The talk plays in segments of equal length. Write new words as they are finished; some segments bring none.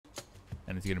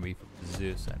And it's gonna be from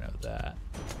Zeus, I know that.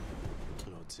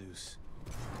 Lord Zeus.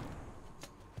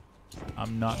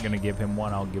 I'm not gonna give him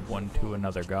one, I'll give one to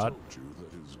another god. I told you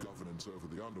that his governance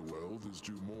over the underworld is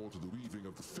due more to the weaving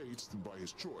of the fates than by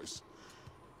his choice.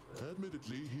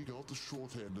 Admittedly, he got the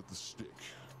short end of the stick,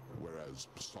 whereas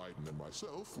Poseidon and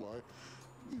myself, why,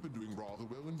 we've been doing rather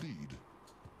well indeed.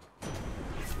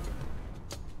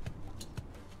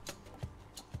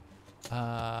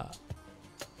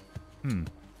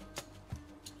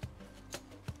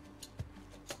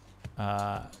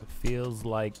 Feels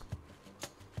like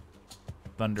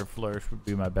Thunder Flourish would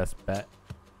be my best bet.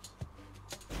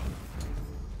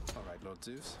 Alright, Lord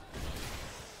Zeus.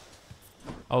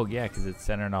 Oh yeah, because it's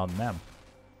centered on them.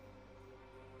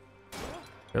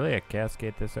 Really? A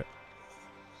cascade this?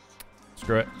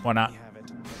 Screw it. Why not? You have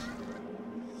it.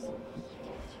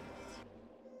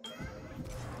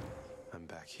 I'm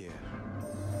back here.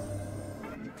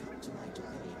 You come to my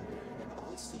domain, an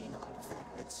all-seeing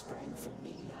artifact that sprang from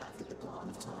me after the dawn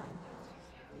of time.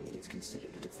 It is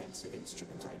considered a defensive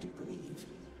instrument, I do believe.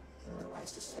 Though I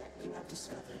suspect you have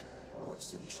discovered, or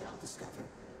soon shall discover,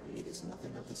 it is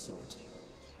nothing of the sort.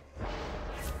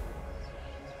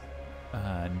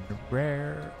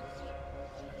 Rare.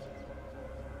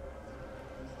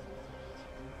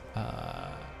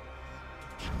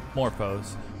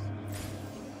 Morphos.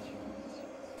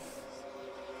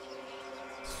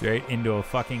 Straight into a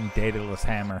fucking dataless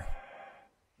hammer.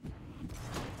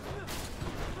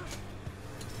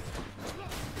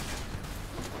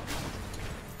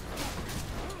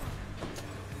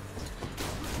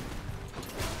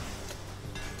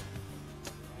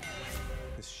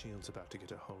 This shield's about to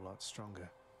get a whole lot stronger.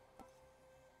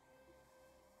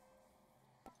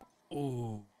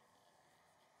 Ooh.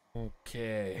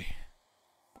 Okay.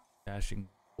 Dashing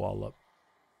wallop.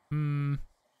 Never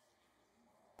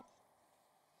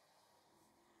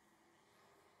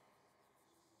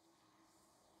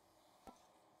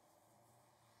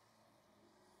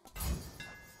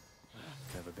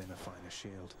been a finer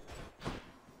shield.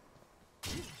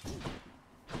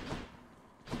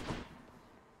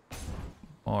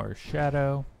 More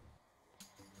shadow.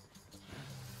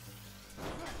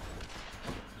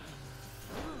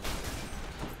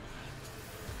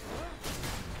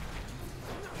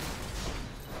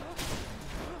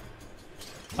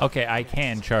 Okay, I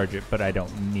can charge it, but I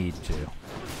don't need to.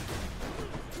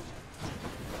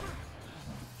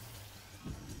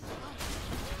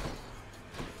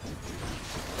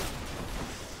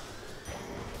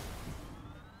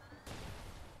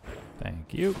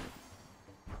 Thank you.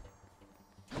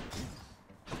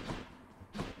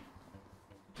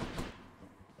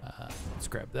 Let's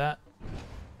grab that.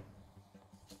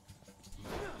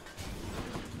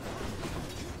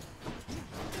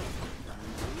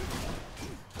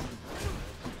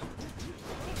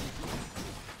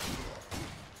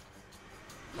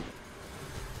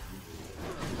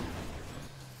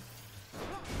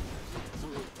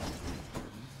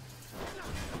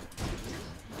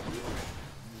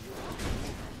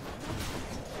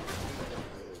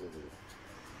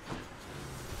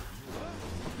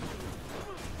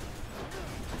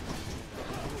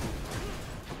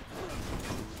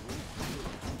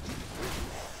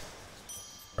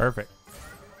 Perfect.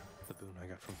 The boon I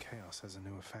got from Chaos has a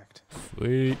new effect.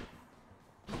 Sweet.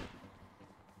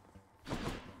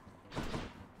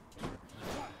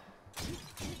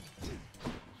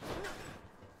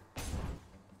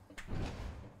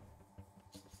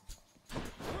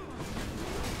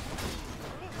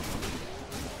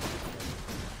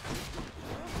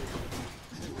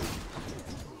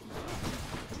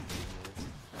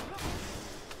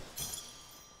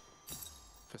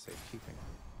 For safekeeping.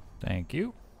 Thank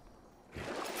you.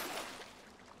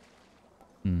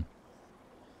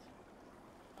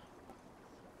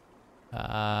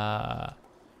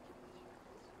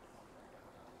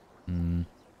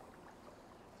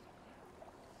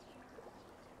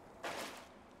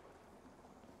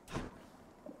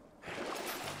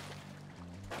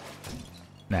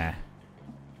 Nah.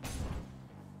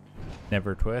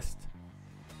 Never twist.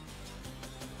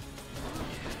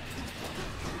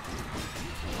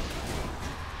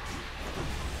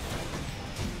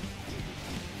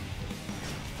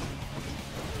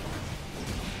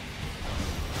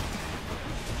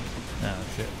 Oh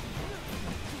shit.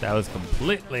 That was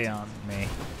completely on me.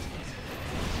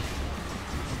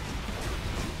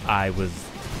 I was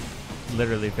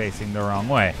literally facing the wrong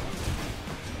way.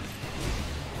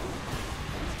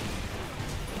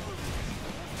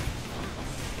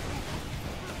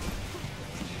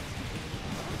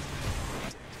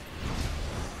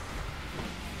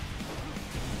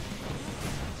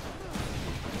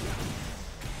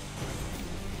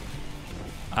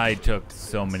 I took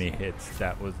so many hits.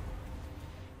 That was...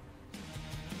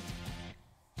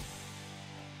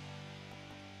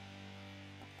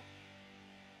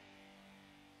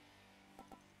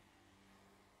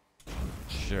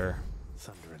 Sure.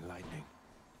 Thunder and lightning.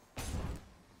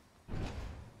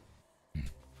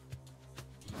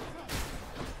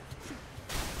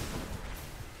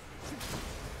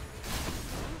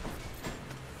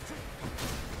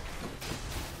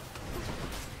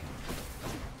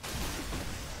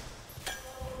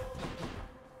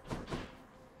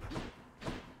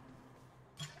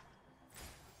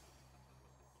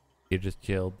 You just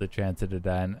killed the chance of a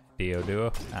Dio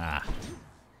duo? Ah.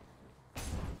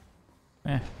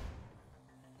 Eh.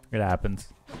 It happens.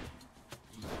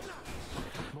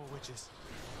 More witches.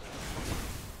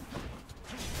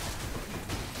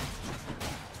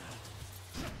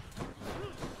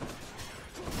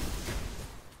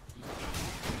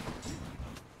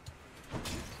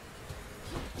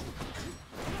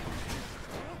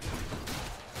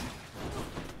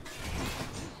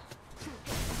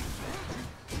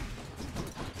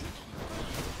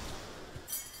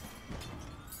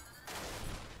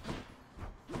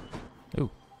 Ooh.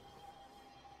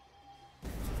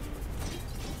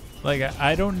 Like,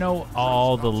 I don't know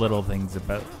all the little things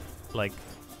about, like,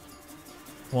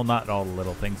 well, not all the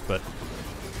little things, but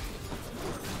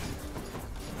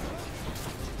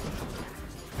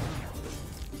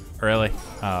really?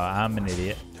 Oh, I'm an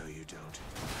idiot. No, you don't.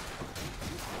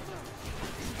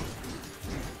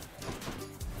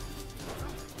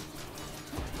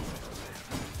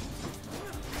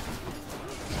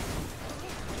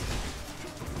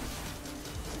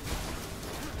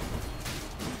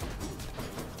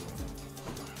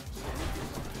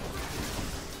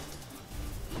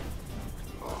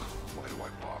 Why do I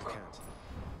bother? Can't.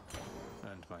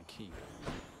 And my key.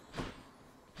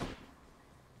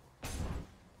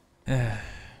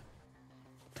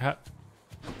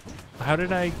 How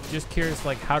did I, just curious,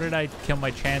 like, how did I kill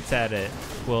my chance at it?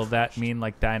 Will that mean,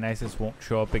 like, Dionysus won't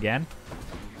show up again?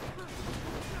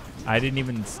 I didn't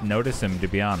even notice him, to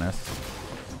be honest.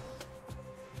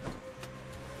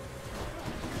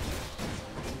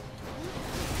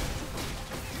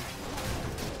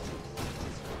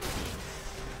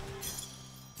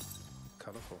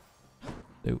 Colorful.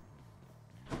 Ooh.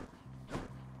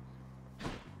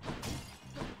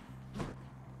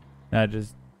 That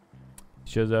just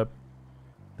shows up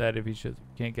that if he shows up,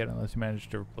 you can't get it unless you manage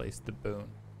to replace the boon.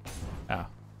 Oh.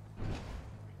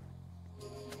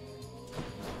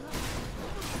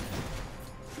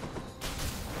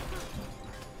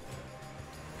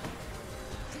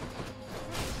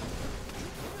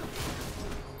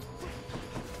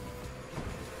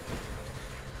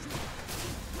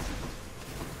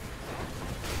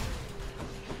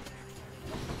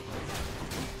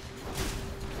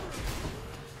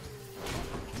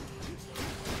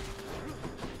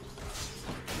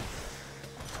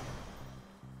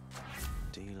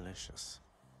 Delicious.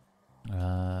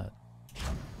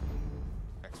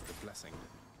 Extra blessing.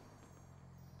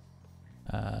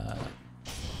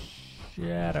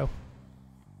 Shadow.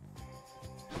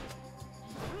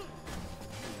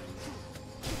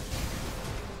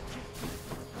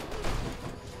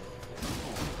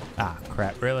 Ah,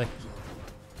 crap, really?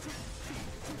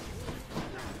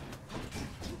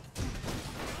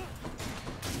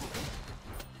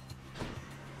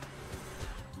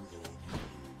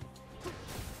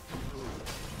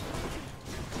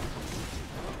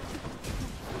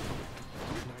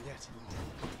 Not yet.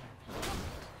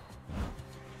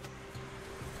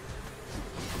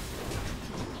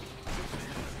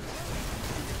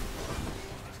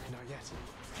 Not yet.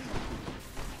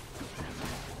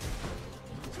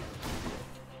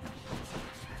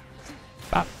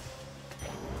 Bop.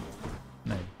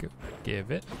 Now go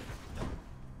give it.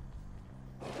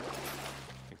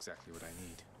 Exactly what I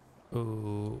need.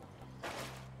 Ooh.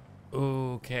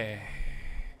 Okay.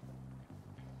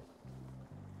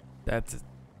 That's it.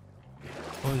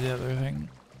 What was the other thing?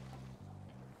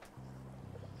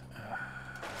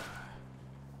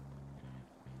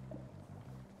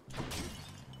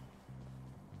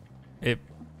 If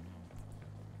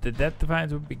the Death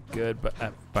Defiance would be good, but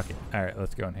fuck it. All right,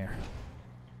 let's go in here.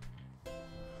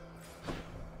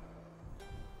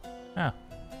 Oh.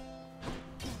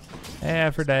 Hey,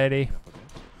 Aphrodite. Up a bit.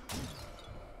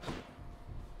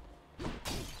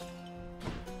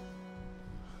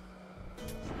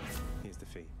 Here's the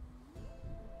fee.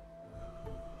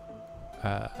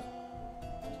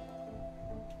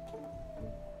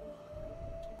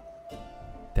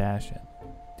 Dash in.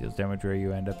 Deals damage where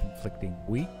you end up inflicting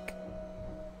weak.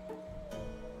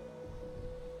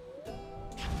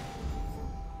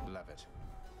 Love it.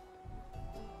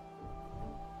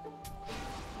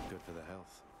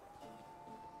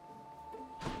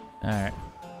 All right.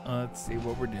 Let's see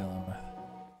what we're dealing with.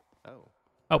 Oh.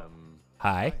 Oh,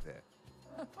 hi. Hi there.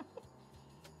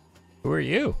 Who are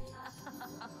you?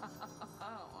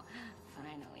 Oh,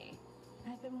 finally.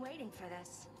 I've been waiting for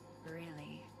this.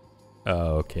 Really.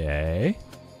 Okay.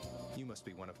 You must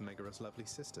be one of Megaro's lovely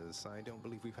sisters. I don't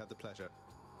believe we've had the pleasure.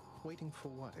 Waiting for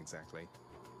what exactly?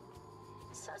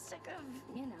 So sick of,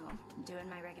 doing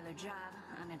my regular job,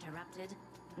 uninterrupted,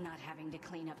 not having to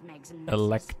clean up Meg's messes.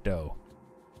 Electo.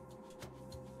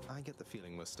 I get the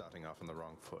feeling we're starting off on the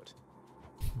wrong foot.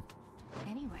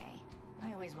 Anyway,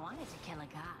 I always wanted to kill a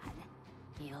god.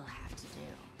 You'll have to do.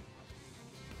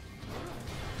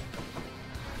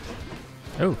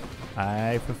 Oh,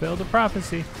 I fulfilled a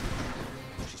prophecy.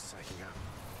 She's psyching up.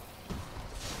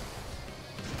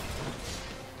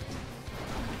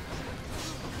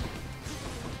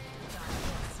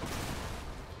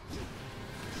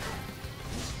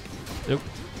 Oop.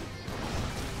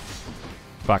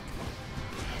 Fuck.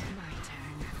 My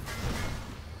turn.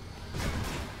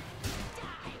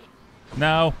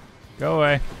 No. Go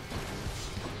away.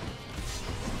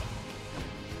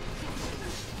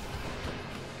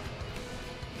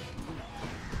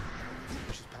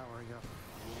 She's powering up.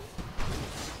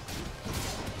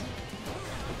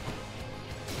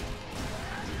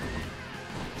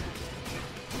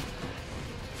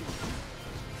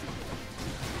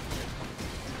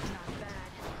 Not bad.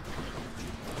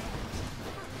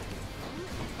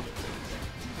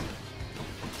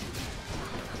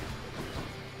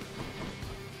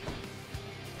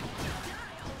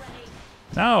 Die already.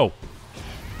 No.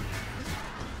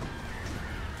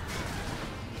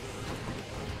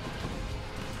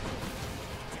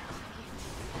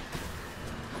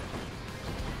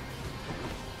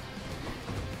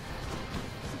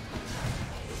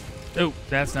 Oh,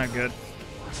 that's not good.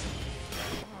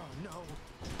 Oh no!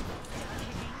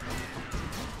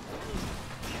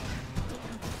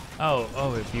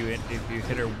 Oh, if you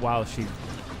hit her while she.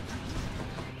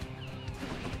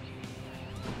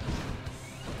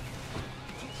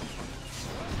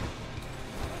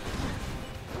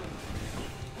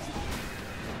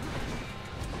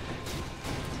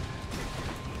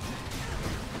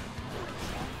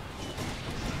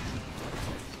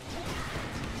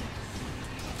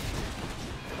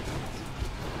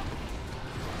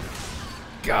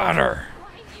 Got her.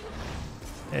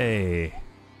 Hey.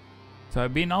 So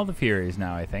I've beaten all the Furies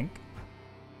now, I think.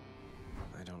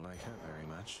 I don't like her very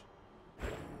much.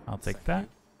 I'll take that.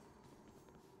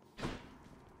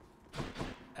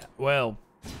 Well.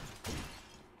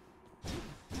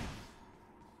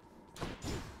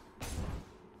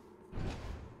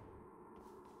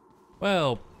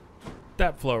 Well,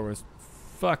 that floor was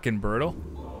fucking brutal.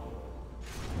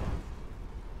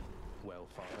 Well,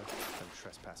 Father, I'm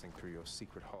trespassing through your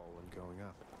secret hall and going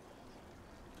up.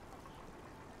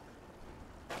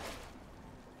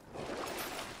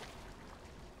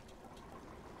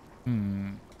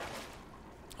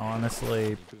 Honestly,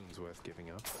 Any boons worth giving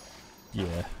up?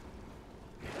 yeah.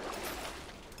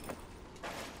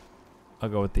 I'll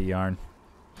go with the yarn.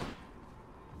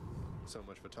 So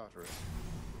much for Tartarus.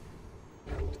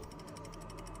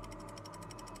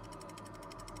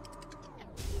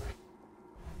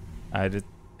 I just.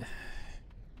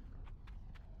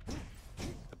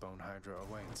 The Bone Hydra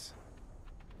awaits.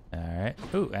 Alright.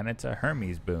 Ooh, and it's a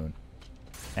Hermes boon.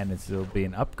 And it'll be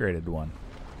an upgraded one.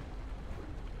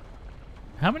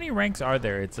 How many ranks are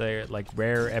there? It's a like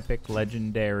rare, epic,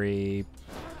 legendary.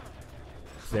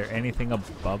 Is there anything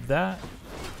above that?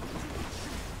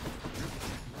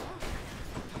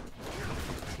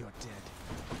 You're dead.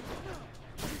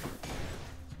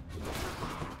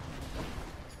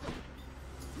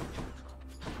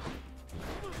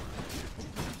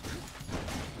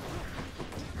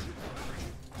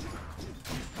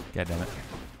 God damn it.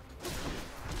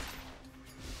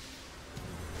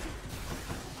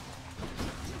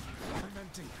 I'm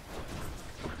empty.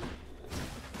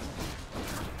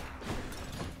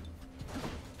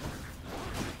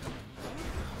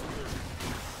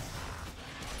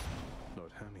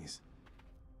 Lord Hermes.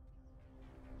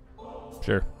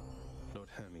 Sure. Lord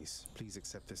Hermes, please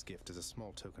accept this gift as a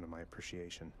small token of my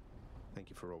appreciation. Thank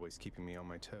you for always keeping me on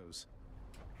my toes.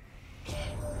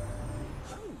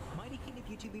 Oh, mighty keen of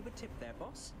you to leave a tip there,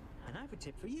 boss. And I have a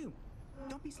tip for you.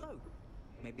 Don't be slow.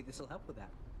 Maybe this'll help with that.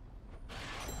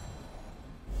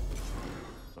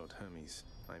 Lord Hermes,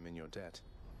 I'm in your debt.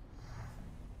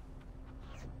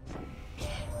 Thought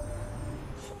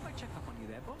I'd check up on you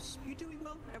there, boss. You doing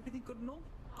well? Everything good and all?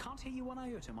 Can't hear you one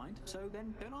iota, mind. So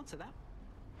then don't answer that.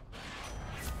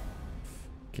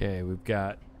 Okay, we've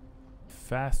got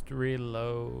fast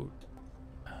reload,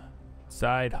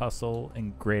 side hustle,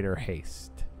 and greater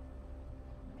haste.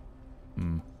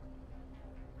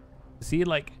 See,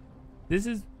 like, this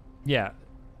is, yeah.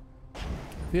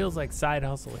 Feels like side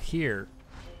hustle here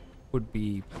would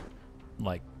be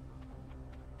like,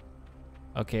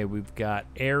 okay, we've got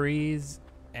Ares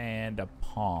and a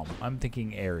palm. I'm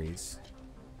thinking Ares.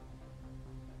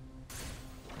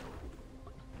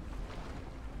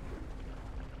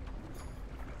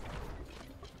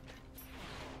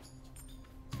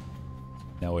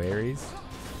 No Ares?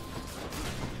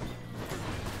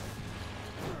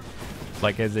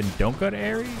 Like as in don't go to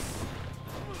Ares?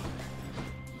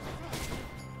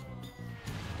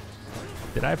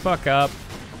 Did I fuck up?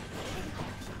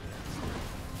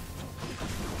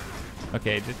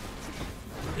 Okay, just,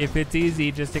 if it's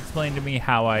easy, just explain to me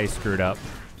how I screwed up.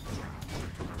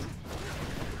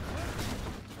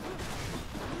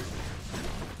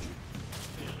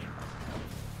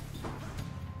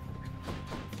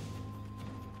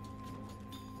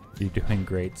 You're doing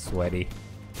great, Sweaty.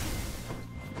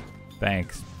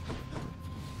 Thanks.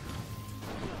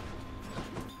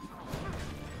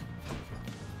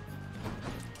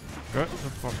 What the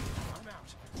fuck? I'm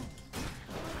out.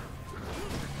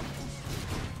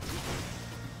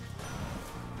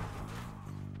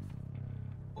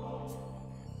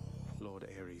 Lord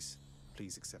Ares,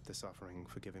 please accept this offering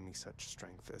for giving me such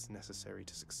strength as necessary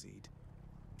to succeed.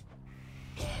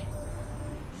 You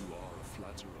are a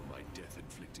flatterer, my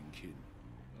death-inflicting kin.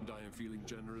 And I am feeling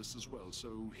generous as well,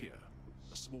 so here,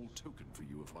 a small token for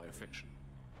you of my affection.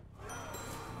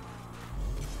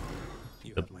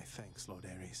 You have my thanks, Lord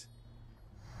Ares.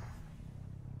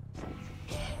 Our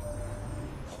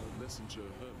messenger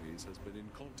Hermes has been in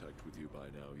contact with you by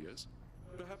now, yes?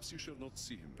 Perhaps you shall not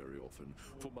see him very often,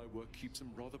 for my work keeps him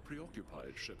rather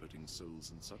preoccupied shepherding souls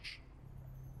and such.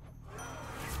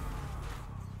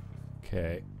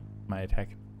 Okay, my attack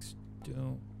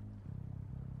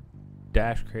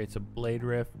dash creates a blade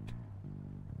rift.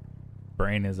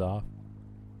 Brain is off.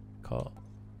 Call.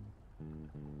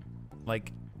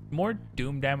 Like, more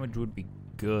doom damage would be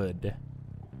good.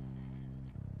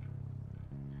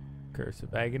 Curse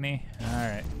of Agony.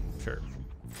 Alright, sure.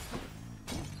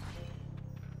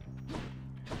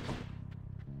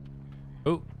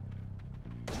 Oh.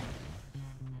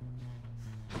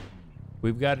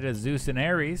 We've got it as Zeus and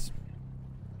Ares.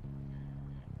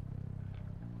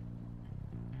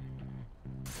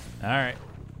 Alright.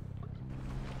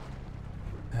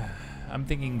 I'm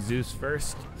thinking Zeus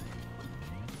first.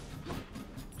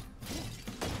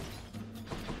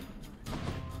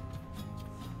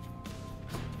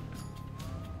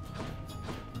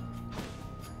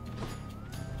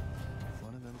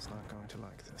 One of them's not going to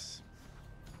like this.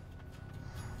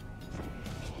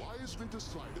 Wisely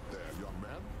decided there, young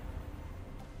man.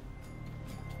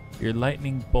 Your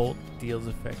lightning bolt deals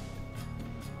effect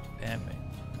damage.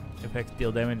 Effects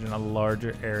deal damage in a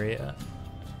larger area.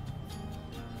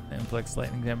 It inflicts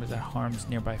lightning damage that harms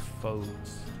nearby foes.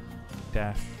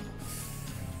 Dash.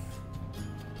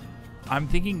 I'm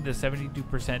thinking the 72%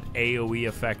 AoE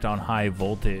effect on high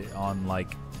voltage on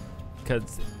like,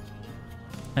 because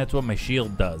that's what my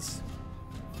shield does.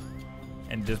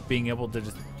 And just being able to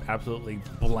just absolutely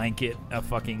blanket a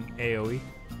fucking AoE.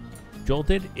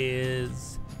 Jolted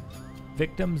is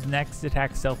victim's next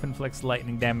attack self-inflicts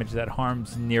lightning damage that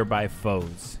harms nearby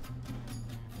foes.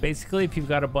 Basically, if you've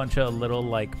got a bunch of little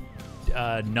like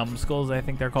numbskulls, I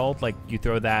think they're called, like you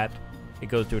throw that, it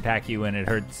goes to attack you and it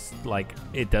hurts, like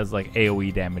it does like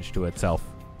AoE damage to itself.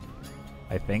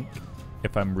 I think,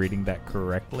 if I'm reading that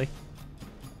correctly.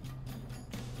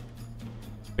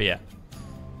 But yeah.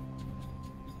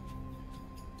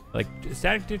 Like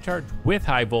static discharge with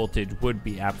high voltage would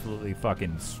be absolutely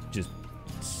fucking just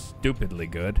stupidly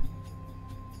good.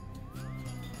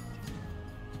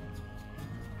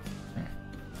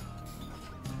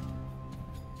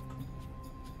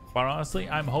 But honestly,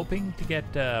 I'm hoping to get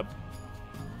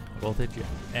voltage,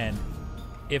 and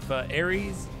if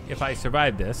Ares, if I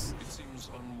survive this. It seems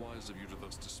unwise of you to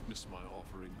thus dismiss my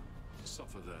offering.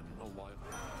 Suffer then a while.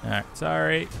 Alright,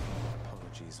 sorry.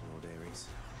 Apologies, Lord Ares.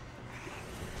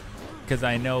 Because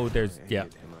I know there's, I yeah.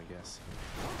 hated him, I guess.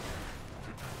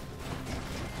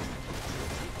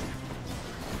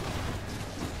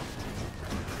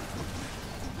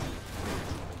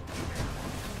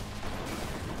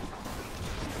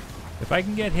 If I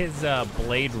can get his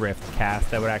Blade Rift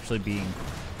cast, that would actually be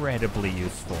incredibly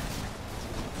useful.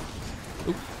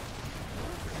 Oop.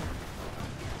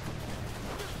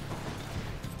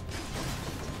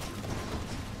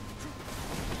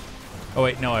 Oh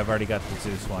wait, no, I've already got the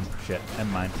Zeus one. Shit, never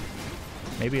mind.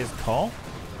 Maybe his call?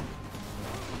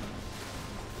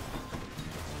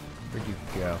 Where'd you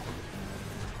go?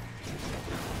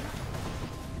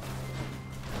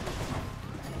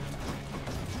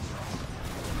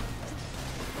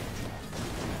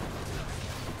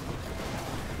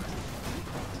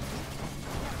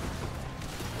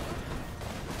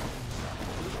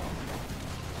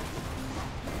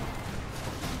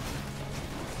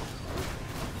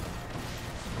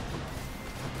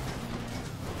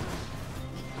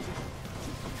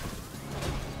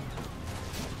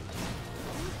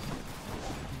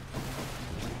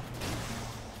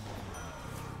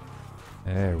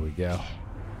 There we go.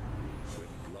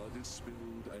 When blood is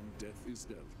spilled and death is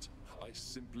dealt, I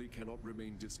simply cannot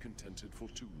remain discontented for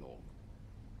too long.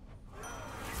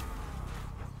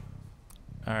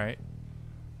 All right.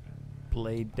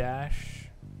 Blade dash.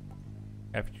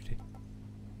 FGT.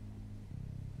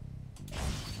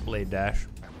 Blade dash.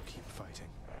 I will keep fighting.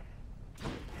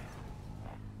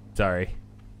 Sorry.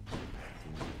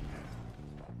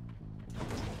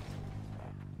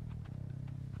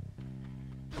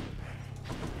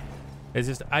 It's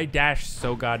just I dash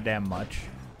so goddamn much.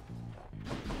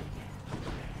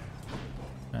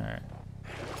 All right.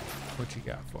 What you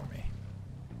got for me?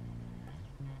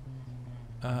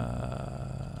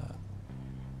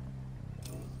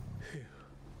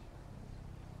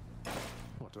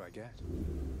 What do I get?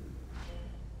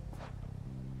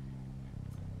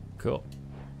 Cool.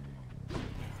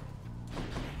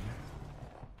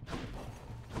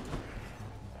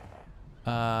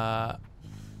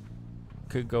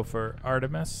 Could go for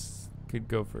Artemis. Could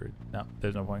go for... No,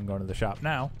 there's no point in going to the shop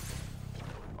now.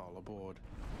 All aboard.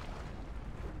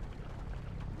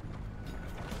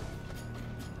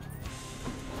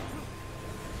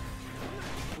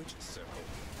 Witch's circle.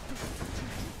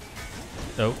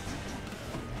 Nope.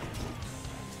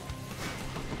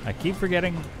 I keep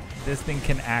forgetting this thing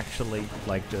can actually,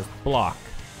 like, just block.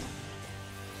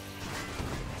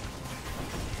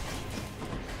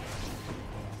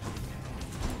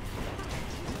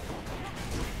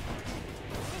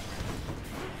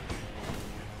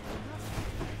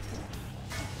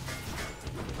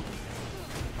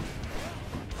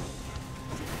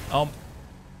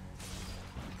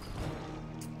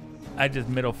 I just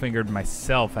middle fingered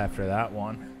myself after that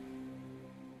one.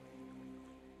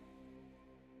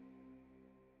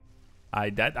 I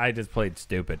just played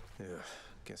stupid. Ugh,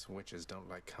 guess witches don't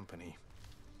like company.